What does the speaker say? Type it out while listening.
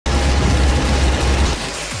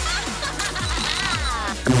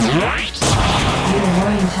You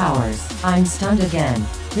annoying towers, I'm stunned again.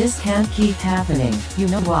 This can't keep happening. You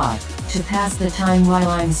know what? To pass the time while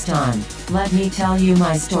I'm stunned, let me tell you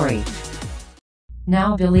my story.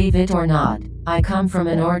 Now believe it or not, I come from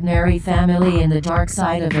an ordinary family in the dark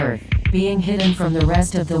side of Earth, being hidden from the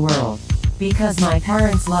rest of the world. Because my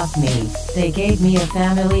parents loved me, they gave me a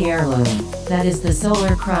family heirloom. That is the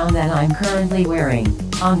solar crown that I'm currently wearing.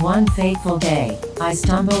 On one fateful day, I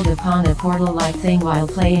stumbled upon a portal-like thing while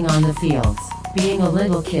playing on the fields. Being a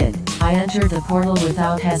little kid, I entered the portal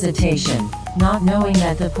without hesitation, not knowing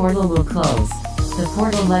that the portal will close. The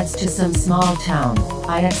portal leads to some small town.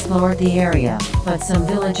 I explored the area, but some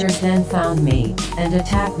villagers then found me, and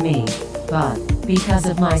attacked me. But, because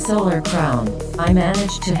of my solar crown, I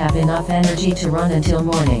managed to have enough energy to run until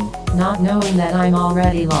morning, not knowing that I'm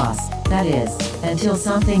already lost. That is, until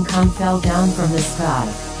something fell down from the sky,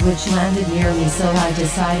 which landed near me, so I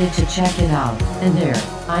decided to check it out. And there,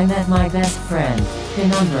 I met my best friend,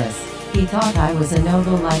 Umbra. He thought I was a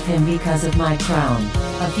noble like him because of my crown.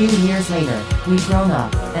 A few years later, we've grown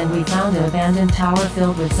up, and we found an abandoned tower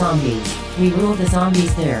filled with zombies. We ruled the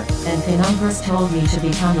zombies there, and Umbra told me to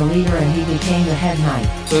become the leader, and he became the head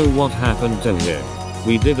knight. So what happened to him?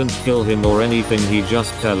 We didn't kill him or anything, he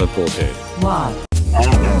just teleported. What?